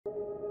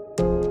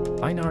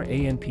EINAR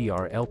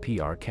ANPR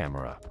LPR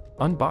camera.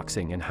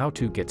 Unboxing and how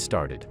to get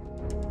started.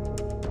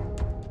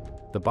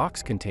 The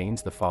box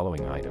contains the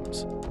following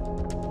items.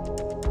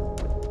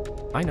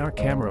 EINAR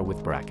camera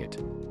with bracket.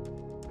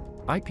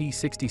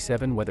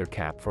 IP67 Weather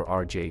Cap for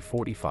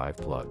RJ45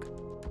 Plug.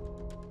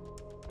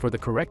 For the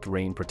correct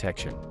rain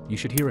protection, you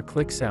should hear a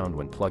click sound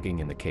when plugging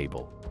in the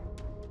cable.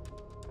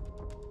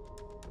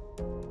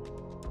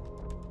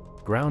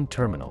 Ground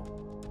terminal.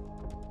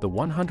 The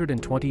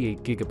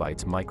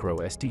 128GB micro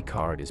SD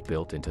card is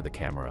built into the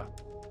camera.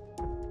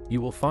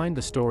 You will find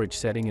the storage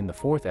setting in the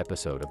 4th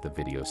episode of the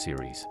video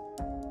series.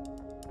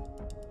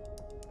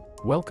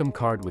 Welcome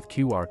card with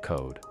QR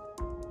code.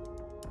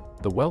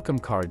 The welcome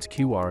card's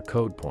QR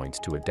code points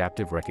to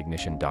Adaptive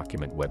Recognition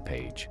Document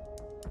webpage.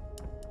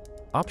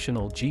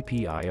 Optional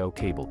GPIO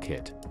cable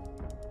kit.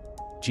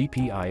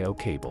 GPIO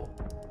cable.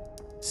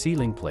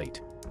 Sealing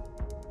plate.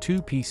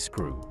 2-piece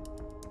screw.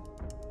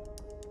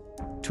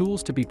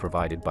 Tools to be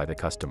provided by the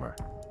customer.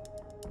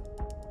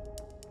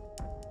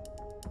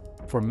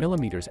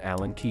 4mm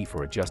Allen key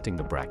for adjusting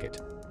the bracket.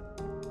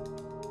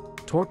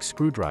 Torx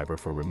screwdriver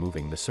for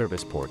removing the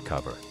service port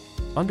cover.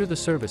 Under the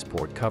service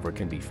port cover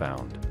can be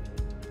found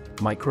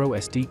micro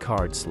SD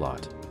card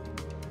slot,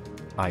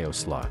 I/O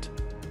slot,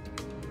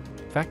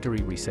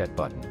 factory reset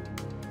button.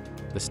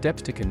 The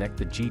steps to connect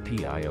the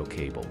GPIO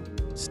cable.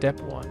 Step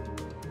 1.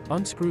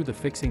 Unscrew the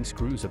fixing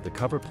screws of the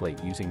cover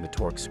plate using the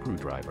Torx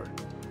screwdriver.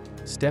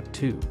 Step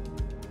 2.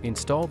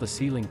 Install the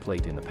sealing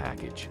plate in the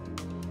package.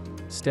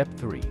 Step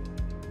 3.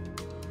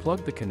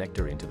 Plug the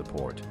connector into the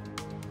port.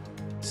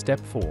 Step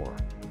 4.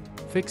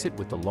 Fix it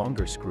with the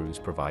longer screws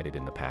provided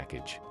in the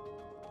package.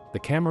 The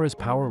camera's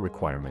power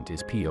requirement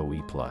is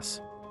PoE+.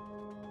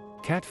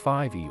 Cat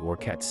 5e or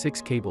Cat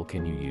 6 cable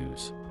can you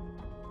use.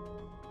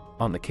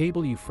 On the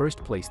cable you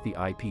first place the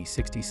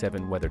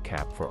IP67 Weather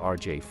Cap for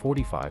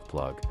RJ45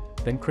 plug,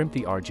 then crimp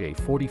the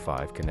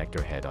RJ45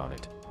 connector head on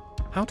it.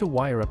 How to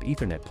wire up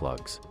Ethernet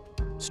plugs.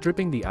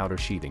 Stripping the outer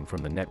sheathing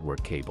from the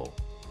network cable.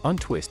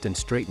 Untwist and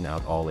straighten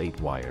out all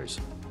 8 wires.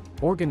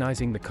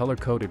 Organizing the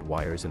color-coded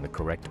wires in the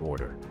correct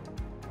order.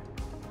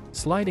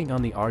 Sliding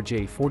on the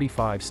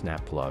RJ45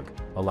 snap plug,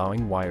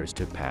 allowing wires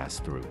to pass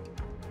through.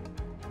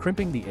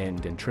 Crimping the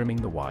end and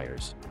trimming the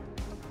wires.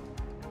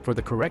 For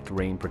the correct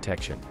rain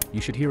protection,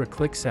 you should hear a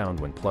click sound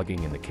when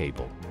plugging in the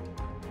cable.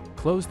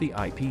 Close the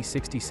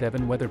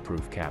IP67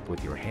 weatherproof cap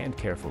with your hand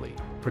carefully,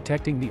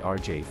 protecting the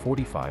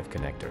RJ45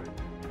 connector.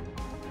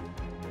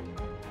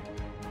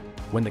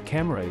 When the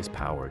camera is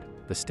powered,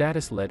 the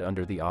status LED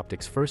under the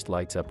optics first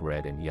lights up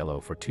red and yellow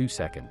for 2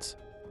 seconds.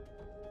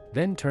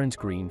 Then turns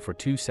green for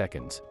 2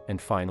 seconds, and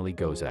finally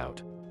goes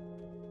out.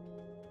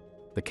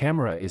 The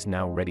camera is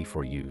now ready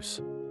for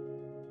use.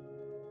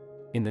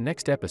 In the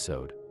next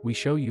episode, we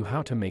show you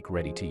how to make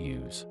ready to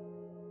use.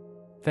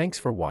 Thanks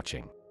for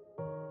watching.